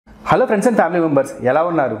Hello friends and family members, ఎలా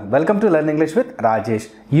ఉన్నారు? Welcome to learn English with Rajesh.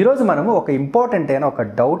 ఈరోజు మనము ఒక ఇంపార్టెంట్ అయిన ఒక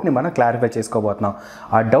డౌట్ని మనం క్లారిఫై చేసుకోబోతున్నాం.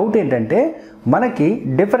 ఆ డౌట్ ఏంటంటే మనకి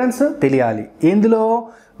డిఫరెన్స్ తెలియాలి. ఇందులో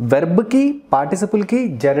వెర్బ్కి, పార్టిసిపుల్కి,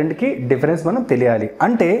 జెరండ్కి డిఫరెన్స్ మనం తెలియాలి.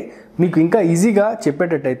 అంటే మీకు ఇంకా ఈజీగా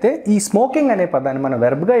చెప్పేటట్టయితే ఈ స్మోకింగ్ అనే పదాన్ని మనం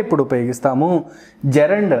వెర్బ్గా ఇప్పుడు ఉపయోగిస్తాము,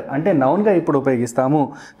 జెరండ్ అంటే నౌన్గా ఇప్పుడు ఉపయోగిస్తాము,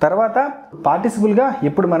 తర్వాత పార్టిసిపుల్గా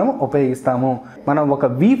ఇప్పుడు మనం ఉపయోగిస్తాము. మనం ఒక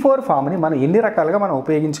V4 ఫామ్ని మనం ఎన్ని రకాలుగా మనం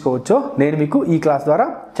ఉపయోగించుకోవచ్చో నేను మీకు ఈ క్లాస్ ద్వారా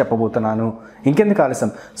చెప్పబోతున్నాను. ఇంకెందుకు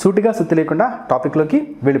ఆలస్యం, సూటిగా సుత్తి లేకుండా టాపిక్లోకి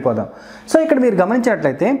వెళ్ళిపోదాం. సో ఇక్కడ మీరు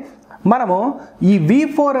గమనించినట్లయితే మనము ఈ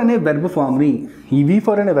V4 అనే వెర్బ్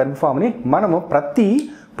ఫామ్ని మనము ప్రతి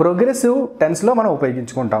ప్రోగ్రెసివ్ టెన్స్లో మనం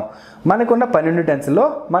ఉపయోగించుకుంటాం. మనకున్న 12 టెన్స్లో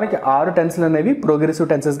మనకి 6 టెన్స్లు అనేవి ప్రోగ్రెసివ్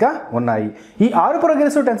టెన్సెస్గా ఉన్నాయి. ఈ 6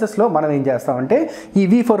 ప్రోగ్రెసివ్ టెన్సెస్లో మనం ఏం చేస్తామంటే ఈ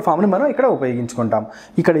V4 ఫామ్ని మనం ఇక్కడ ఉపయోగించుకుంటాం.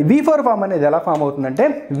 ఇక్కడ V4 ఫామ్ అనేది ఎలా ఫామ్ అవుతుందంటే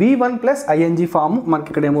V1 ప్లస్ ING ఫామ్ మనకి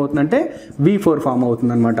ఇక్కడ ఏమవుతుందంటే V4 ఫామ్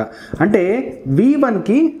అవుతుంది అనమాట. అంటే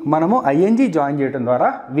V1కి మనము ING జాయిన్ చేయడం ద్వారా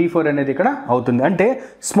V4 అనేది ఇక్కడ అవుతుంది. అంటే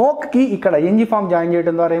స్మోక్కి ఇక్కడ ING ఫామ్ జాయిన్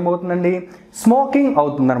చేయడం ద్వారా ఏమవుతుందండి, స్మోకింగ్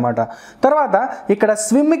అవుతుంది అనమాట. తర్వాత ఇక్కడ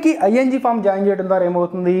స్విమ్కి ING ఫామ్ జాయిన్ చేయడం ద్వారా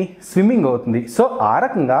ఏమవుతుంది, స్విమ్మింగ్ అవుతుంది. సో ఆ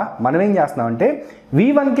రకంగా మనం ఏం చేస్తున్నామంటే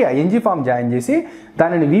V1కి ING ఫామ్ జాయిన్ చేసి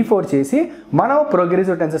దానిని V4 చేసి మనం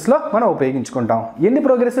ప్రోగ్రెసివ్ టెన్సెస్లో మనం ఉపయోగించుకుంటాం. ఎన్ని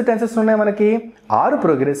ప్రోగ్రెసివ్ టెన్సెస్ ఉన్నాయి మనకి? 6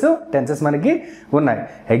 ప్రోగ్రెసివ్ టెన్సెస్ మనకి ఉన్నాయి.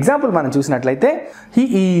 ఎగ్జాంపుల్ మనం చూసినట్లయితే he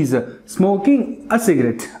is smoking a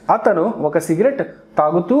cigarette, అతను ఒక సిగరెట్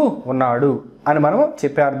తాగుతూ ఉన్నాడు అని మనము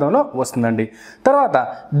చెప్పే అర్థంలో వస్తుందండి. తర్వాత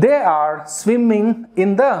they are swimming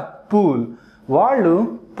in the pool, వాళ్ళు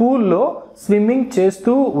పూల్లో స్విమ్మింగ్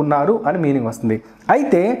చేస్తూ ఉన్నారు అని మీనింగ్ వస్తుంది.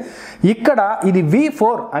 అయితే ఇక్కడ ఇది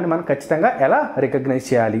V4 అని మనం ఖచ్చితంగా ఎలా రికగ్నైజ్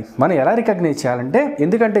చేయాలి? మనం ఎలా రికగ్నైజ్ చేయాలంటే,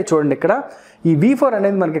 ఎందుకంటే చూడండి ఇక్కడ ఈ V4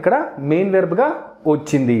 అనేది మనకి ఇక్కడ మెయిన్ వెర్బ్గా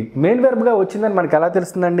వచ్చింది. మెయిన్ వెర్బ్గా వచ్చిందని మనకి ఎలా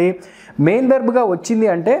తెలుస్తుందండి? మెయిన్ వెర్బ్గా వచ్చింది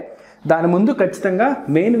అంటే దాని ముందు ఖచ్చితంగా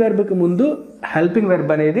మెయిన్ వెర్బ్కి ముందు హెల్పింగ్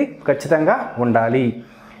వెర్బ్ అనేది ఖచ్చితంగా ఉండాలి.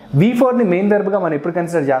 V4ని మెయిన్ వెర్బ్గా మనం ఎప్పుడు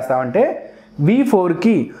కన్సిడర్ చేస్తామంటే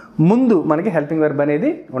V4కి ముందు మనకి హెల్పింగ్ వెర్బ్ అనేది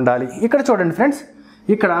ఉండాలి. ఇక్కడ చూడండి ఫ్రెండ్స్,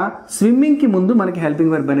 ఇక్కడ స్విమ్మింగ్కి ముందు మనకి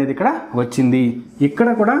హెల్పింగ్ వెర్బ్ అనేది ఇక్కడ వచ్చింది. ఇక్కడ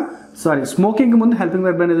కూడా స్మోకింగ్కి ముందు హెల్పింగ్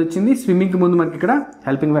వెర్బ్ అనేది వచ్చింది, స్విమ్మింగ్కి ముందు మనకి ఇక్కడ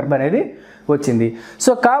హెల్పింగ్ వెర్బ్ అనేది వచ్చింది.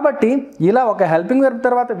 సో కాబట్టి ఇలా ఒక హెల్పింగ్ వెర్బ్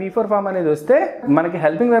తర్వాత V4 ఫామ్ అనేది వస్తే మనకి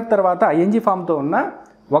హెల్పింగ్ వెర్బ్ తర్వాత ING ఫామ్తో ఉన్న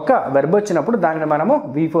ఒక వెర్బ్ వచ్చినప్పుడు దానిని మనము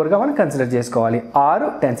V4గా మనం కన్సిడర్ చేసుకోవాలి 6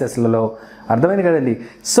 టెన్సెస్లలో. అర్థమైంది కదండి?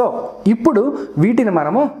 సో ఇప్పుడు వీటిని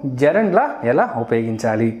మనము జెరండ్లా ఎలా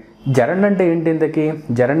ఉపయోగించాలి? జెరండ్ అంటే ఏంటి? ఇంతకీ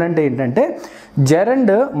జెరండ్ అంటే ఏంటంటే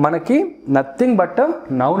జెరండ్ మనకి నథింగ్ బట్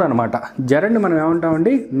నౌన్ అనమాట. జెరండ్ మనం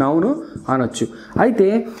ఏమంటామండి, నౌన్ అనొచ్చు. అయితే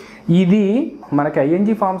ఇది మనకి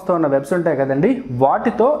ING ఫామ్స్తో ఉన్న వెబ్స్ ఉంటాయి కదండి,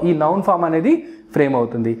 వాటితో ఈ నౌన్ ఫామ్ అనేది ఫ్రేమ్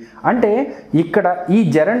అవుతుంది. అంటే ఇక్కడ ఈ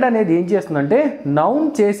జెరండ్ అనేది ఏం చేస్తుందంటే నౌన్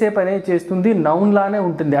చేసే పనే చేస్తుంది, నౌన్ లానే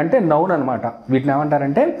ఉంటుంది. అంటే నౌన్ అనమాట. వీటిని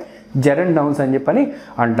ఏమంటారంటే జెరండ్ నౌన్స్ అని చెప్పని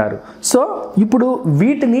అంటారు. సో ఇప్పుడు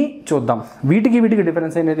వీటిని చూద్దాం, వీటికి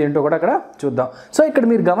డిఫరెన్స్ అనేది ఏంటో కూడా అక్కడ చూద్దాం. సో ఇక్కడ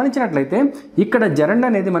మీరు గమనించినట్లయితే ఇక్కడ జెరండ్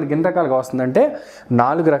అనేది మనకి ఎన్ని రకాలుగా వస్తుందంటే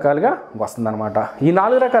 4 రకాలుగా వస్తుందన్నమాట. ఈ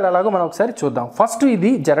 4 రకాలు ఎలాగో మనం ఒకసారి చూద్దాం. ఫస్ట్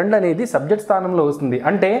ఇది జెరండ్ అనేది సబ్జెక్ట్ స్థానంలో వస్తుంది.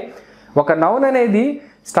 అంటే ఒక నౌన్ అనేది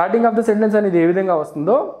స్టార్టింగ్ ఆఫ్ ద సెంటెన్స్ అనేది ఏ విధంగా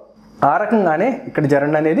వస్తుందో ఆ రకంగానే ఇక్కడ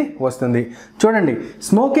జెరండ్ అనేది వస్తుంది. చూడండి,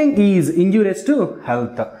 smoking is injurious to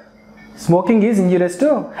health. Smoking is injurious to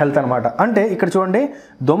health అనమాట. అంటే ఇక్కడ చూడండి,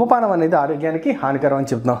 ధూమపానం అనేది ఆరోగ్యానికి హానికరం అని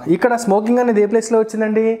చెప్తున్నాం. ఇక్కడ స్మోకింగ్ అనేది ఏ ప్లేస్లో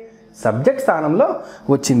వచ్చిందండి? సబ్జెక్ట్ స్థానంలో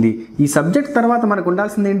వచ్చింది. ఈ సబ్జెక్ట్ తర్వాత మనకు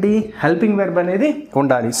ఉండాల్సింది ఏంటి? హెల్పింగ్ వెర్బ్ అనేది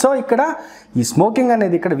ఉండాలి. సో ఇక్కడ ఈ స్మోకింగ్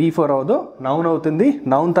అనేది ఇక్కడ V4 అవ్వదు, నౌన్ అవుతుంది.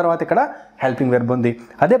 నౌన్ తర్వాత ఇక్కడ హెల్పింగ్ వెర్బ్ ఉంది.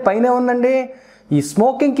 అదే పైన ఉందండి, ఈ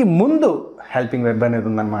స్మోకింగ్కి ముందు హెల్పింగ్ వెర్బ్ అనేది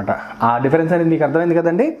ఉందన్నమాట. ఆ డిఫరెన్స్ అనేది మీకు అర్థమైంది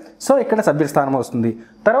కదండి? సో ఇక్కడ సబ్జెక్ట్ స్థానం వస్తుంది.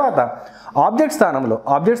 తర్వాత ఆబ్జెక్ట్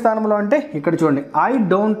స్థానంలో అంటే ఇక్కడ చూడండి, ఐ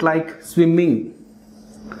డోంట్ లైక్ స్విమ్మింగ్,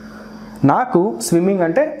 నాకు స్విమ్మింగ్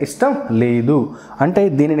అంటే ఇష్టం లేదు. అంటే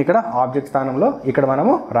దీనిని ఇక్కడ ఆబ్జెక్ట్ స్థానంలో ఇక్కడ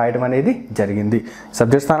మనము రాయడం అనేది జరిగింది.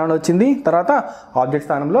 సబ్జెక్ట్ స్థానంలో వచ్చింది, తర్వాత ఆబ్జెక్ట్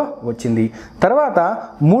స్థానంలో వచ్చింది. తర్వాత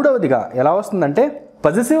మూడవదిగా ఎలా వస్తుందంటే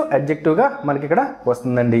పొజిటివ్ అడ్జెక్టివ్గా మనకి ఇక్కడ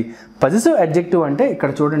వస్తుందండి. పొజిటివ్ అడ్జెక్టివ్ అంటే ఇక్కడ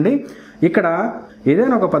చూడండి, ఇక్కడ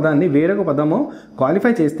ఏదైనా ఒక పదాన్ని వేరొక పదము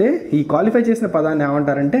క్వాలిఫై చేస్తే ఈ క్వాలిఫై చేసిన పదాన్ని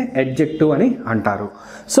ఏమంటారంటే అడ్జెక్టివ్ అని అంటారు.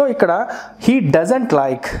 సో ఇక్కడ he doesn't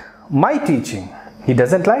like my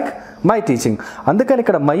teaching, అందుకని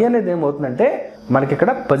ఇక్కడ మై అనేది ఏమవుతుందంటే మనకి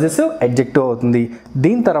ఇక్కడ పొజిటివ్ అడ్జెక్టివ్ అవుతుంది.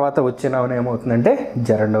 దీని తర్వాత వచ్చే నౌన్ ఏమవుతుందంటే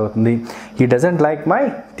జెరండ్ అవుతుంది. He doesn't like my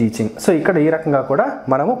teaching. So ఇక్కడ ఈ రకంగా కూడా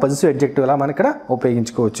మనము పొజిటివ్ అడ్జెక్టివ్ అలా మనం ఇక్కడ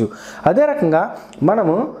ఉపయోగించుకోవచ్చు. అదే రకంగా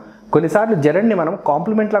మనము కొన్నిసార్లు జెరండ్ని మనం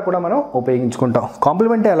కాంప్లిమెంట్లా కూడా మనం ఉపయోగించుకుంటాం.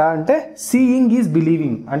 కాంప్లిమెంట్ ఎలా అంటే సీయింగ్ ఈజ్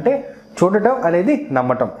బిలీవింగ్ అంటే చూడటం అనేది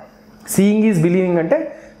నమ్మటం. సీయింగ్ ఈజ్ బిలీవింగ్ అంటే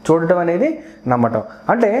చూడటం అనేది నమ్మటం.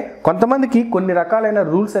 అంటే కొంతమందికి కొన్ని రకాలైన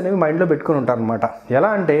రూల్స్ అనేవి మైండ్లో పెట్టుకుని ఉంటారు అనమాట.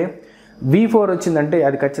 ఎలా అంటే V4 వచ్చిందంటే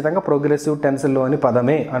అది ఖచ్చితంగా ప్రోగ్రెసివ్ టెన్స్లో అని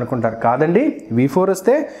పదమే అనుకుంటారు. కాదండి, V4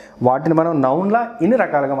 వస్తే వాటిని మనం నౌన్లా ఇన్ని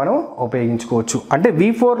రకాలుగా మనం ఉపయోగించుకోవచ్చు. అంటే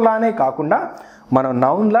V4 లానే కాకుండా మనం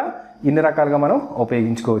నౌన్లా ఇన్ని రకాలుగా మనం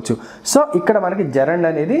ఉపయోగించుకోవచ్చు. సో ఇక్కడ మనకి జెరండ్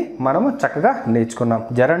అనేది మనము చక్కగా నేర్చుకున్నాం.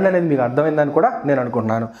 జెరండ్ అనేది మీకు అర్థమైందని కూడా నేను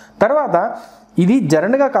అనుకుంటున్నాను. తర్వాత ఇది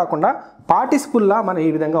జెరండ్గా కాకుండా పార్టిసిపుల్లా మనం ఏ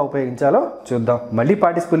విధంగా ఉపయోగించాలో చూద్దాం. మళ్ళీ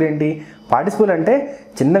పార్టిసిపుల్ ఏంటి? పార్టిసిపుల్ అంటే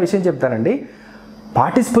చిన్న విషయం చెప్తానండి.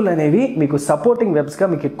 పార్టిసిపుల్ అనేవి మీకు సపోర్టింగ్ వెబ్స్గా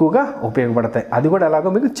మీకు ఎక్కువగా ఉపయోగపడతాయి. అది కూడా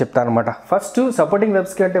ఎలాగో మీకు చెప్తాను అనమాట. ఫస్ట్ సపోర్టింగ్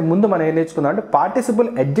వెబ్స్కి అంటే ముందు మనం ఏం నేర్చుకుందాం అంటే పార్టిసిపుల్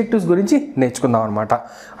అడ్జెక్టివ్స్ గురించి నేర్చుకుందాం అనమాట.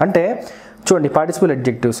 అంటే చూడండి, పార్టిసిపుల్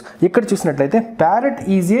అడ్జెక్టివ్స్ ఇక్కడ చూసినట్లయితే parrot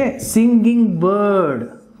is a singing bird.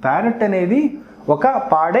 Parrot అనేది ఒక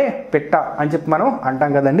పాడే పెట్ట అని చెప్పి మనం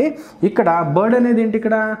అంటాం కదండి. ఇక్కడ బర్డ్ అనేది ఏంటి?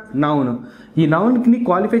 ఇక్కడ నౌన్. ఈ నౌన్కి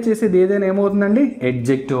క్వాలిఫై చేసేది ఏదైనా ఏమవుతుందండి?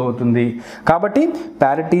 అడ్జెక్టివ్ అవుతుంది. కాబట్టి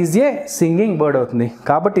parrot is a singing bird అవుతుంది.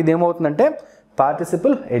 కాబట్టి ఇది ఏమవుతుందంటే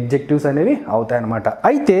పార్టిసిపుల్ అడ్జెక్టివ్స్ అనేవి అవుతాయి అన్నమాట.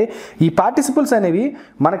 అయితే ఈ పార్టిసిపుల్స్ అనేవి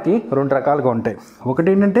మనకి రెండు రకాలుగా ఉంటాయి. ఒకటి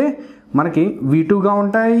ఏంటంటే మనకి V2గా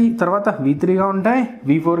ఉంటాయి, తర్వాత V3గా ఉంటాయి,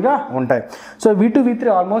 V4గా ఉంటాయి. సో V2, V3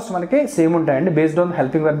 ఆల్మోస్ట్ మనకి సేమ్ ఉంటాయండి. బేస్డ్ ఆన్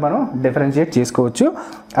హెల్పింగ్ వర్బ్ మనం డిఫరెన్షియేట్ చేసుకోవచ్చు.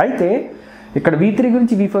 అయితే ఇక్కడ V3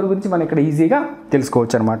 గురించి V4 గురించి మనం ఇక్కడ ఈజీగా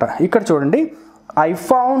తెలుసుకోవచ్చు అనమాట. ఇక్కడ చూడండి, I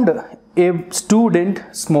found A student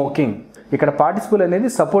smoking. ఇక్కడ పార్టిసిపుల్ అనేది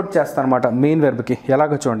సపోర్ట్ చేస్తాను అనమాట మెయిన్ వెర్బ్కి.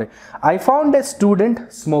 ఎలాగో చూడండి, I found A student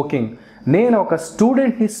smoking. నేను ఒక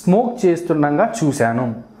స్టూడెంట్ని స్మోక్ చేస్తుండగా చూశాను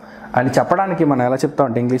అని చెప్పడానికి మనం ఎలా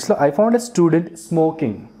చెప్తామంటే ఇంగ్లీష్లో I found A student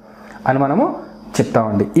smoking అని మనము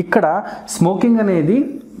చెప్తామండి. ఇక్కడ స్మోకింగ్ అనేది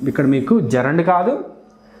ఇక్కడ మీకు జెరండ్ కాదు.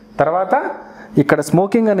 తర్వాత ఇక్కడ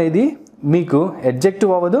స్మోకింగ్ అనేది మీకు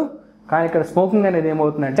అడ్జెక్టివ్ అవ్వదు. కానీ ఇక్కడ స్మోకింగ్ అనేది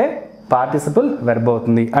ఏమవుతుందంటే పార్టిసిపుల్ వెర్బ్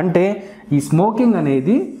అవుతుంది. అంటే ఈ స్మోకింగ్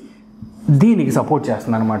అనేది దీనికి సపోర్ట్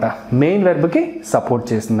చేస్తుంది అనమాట. మెయిన్ వెర్బ్కి సపోర్ట్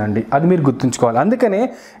చేస్తుందండి. అది మీరు గుర్తుంచుకోవాలి. అందుకనే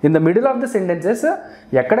in the middle of the sentences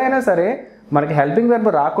ఎక్కడైనా సరే మనకి హెల్పింగ్ వెర్బ్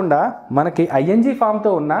రాకుండా మనకి ఐఎన్జీ ఫామ్తో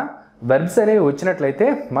ఉన్న వెర్బ్స్ అనేవి వచ్చినట్లయితే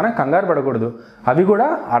మనం కంగారు పడకూడదు. అవి కూడా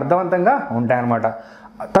అర్థవంతంగా ఉంటాయన్నమాట.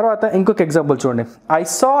 తర్వాత ఇంకొక ఎగ్జాంపుల్ చూడండి, I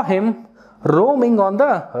saw him roaming on the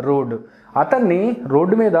road. అతన్ని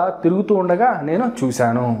రోడ్డు మీద తిరుగుతూ ఉండగా నేను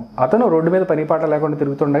చూశాను. అతను రోడ్డు మీద పనిపాట లేకుండా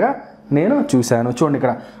తిరుగుతుండగా నేను చూశాను. చూడండి,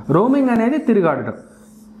 ఇక్కడ రోమింగ్ అనేది తిరిగాడటం.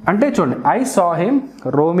 అంటే చూడండి, I saw him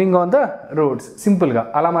roaming on the roads. సింపుల్గా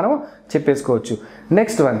అలా మనం చెప్పేసుకోవచ్చు.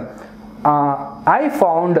 Next one, I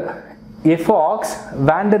found A pox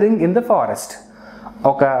wandering in the forest.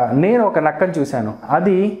 నేను ఒక నక్కను చూశాను,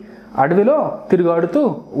 అది అడవిలో తిరుగాడుతూ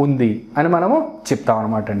ఉంది అని మనము చెప్తాం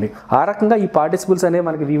అనమాట అండి. ఆ రకంగా ఈ పార్టిసిపుల్స్ అనేవి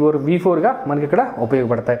మనకి V4గా మనకి ఇక్కడ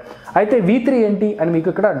ఉపయోగపడతాయి. అయితే V3 ఏంటి అని మీకు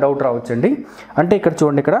ఇక్కడ డౌట్ రావచ్చండి. అంటే ఇక్కడ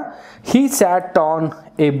చూడండి, ఇక్కడ he SAT on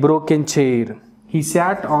a broken chair. He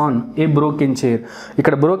SAT on a broken chair.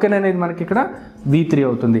 ఇక్కడ బ్రోకెన్ అనేది మనకి ఇక్కడ V3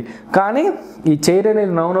 అవుతుంది. కానీ ఈ చైర్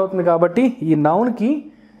అనేది నౌన్ అవుతుంది కాబట్టి ఈ నౌన్కి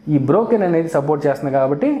ఈ బ్రోకెన్ అనేది సపోర్ట్ చేస్తుంది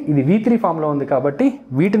కాబట్టి ఇది V3 ఫామ్లో ఉంది. కాబట్టి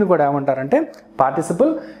వీటిని కూడా ఏమంటారంటే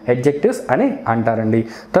పార్టిసిపుల్ అడ్జెక్టివ్స్ అని అంటారండి.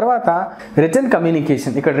 తర్వాత రిటన్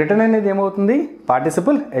కమ్యూనికేషన్. ఇక్కడ రిటన్ అనేది ఏమవుతుంది?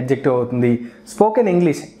 పార్టిసిపుల్ అడ్జెక్టివ్ అవుతుంది. స్పోకెన్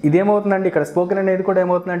ఇంగ్లీష్ ఇది ఏమవుతుందండి? ఇక్కడ స్పోకెన్ అనేది కూడా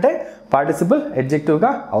ఏమవుతుందంటే పార్టిసిపుల్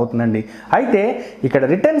అడ్జెక్టివ్గా అవుతుందండి. అయితే ఇక్కడ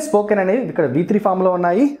రిటన్, స్పోకెన్ అనేవి ఇక్కడ V3 ఫామ్లో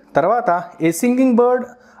ఉన్నాయి. తర్వాత ఏ సింగింగ్ బర్డ్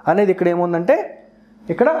అనేది ఇక్కడ ఏముందంటే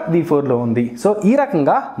ఇక్కడ V4లో ఉంది. సో ఈ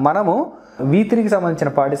రకంగా మనము V3కి సంబంధించిన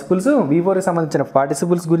పార్టిసిపుల్స్, V4కి సంబంధించిన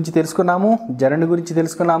పార్టిసిపుల్స్ గురించి తెలుసుకున్నాము, జెరండ్ గురించి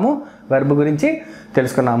తెలుసుకున్నాము, వెర్బ్ గురించి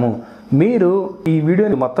తెలుసుకున్నాము. మీరు ఈ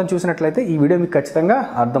వీడియోని మొత్తం చూసినట్లయితే ఈ వీడియో మీకు ఖచ్చితంగా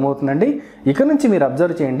అర్థమవుతుందండి. ఇక నుంచి మీరు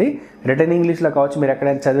అబ్జర్వ్ చేయండి. రిటర్న్ ఇంగ్లీష్లో కావచ్చు, మీరు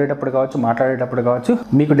ఎక్కడైనా చదివేటప్పుడు కావచ్చు, మాట్లాడేటప్పుడు కావచ్చు,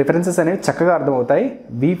 మీకు డిఫరెన్సెస్ అనేవి చక్కగా అర్థమవుతాయి.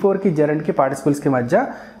 V4కి జెరండ్కి పార్టిసిపుల్స్కి మధ్య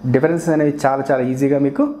డిఫరెన్సెస్ అనేవి చాలా చాలా ఈజీగా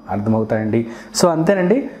మీకు అర్థమవుతాయండి. సో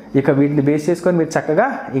అంతేనండి. ఇక వీటిని బేస్ చేసుకొని మీరు చక్కగా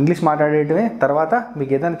ఇంగ్లీష్ మాట్లాడేయటమే. తర్వాత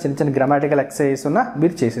మీకు ఏదైనా చిన్న చిన్న గ్రామాటికల్ ఎక్సర్సైజెస్ ఉన్నా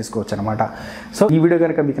మీరు చేసేసుకోవచ్చు అనమాట. సో ఈ వీడియో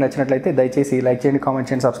కనుక మీకు నచ్చినట్లయితే దయచేసి లైక్ చేయండి, కామెంట్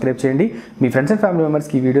చేయండి, సబ్స్క్రైబ్ చేయండి. మీ ఫ్రెండ్స్ అండ్ ఫ్యామిలీ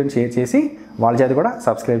మెంబర్స్కి ఈ వీడియోని షేర్ చేసి వాళ్ళ చేత కూడా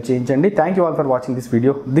సబ్స్క్రైబ్ చేయించండి. Thank you all for watching this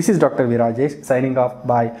video. This is doctor V Rajesh signing off.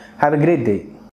 Bye. Have a great day.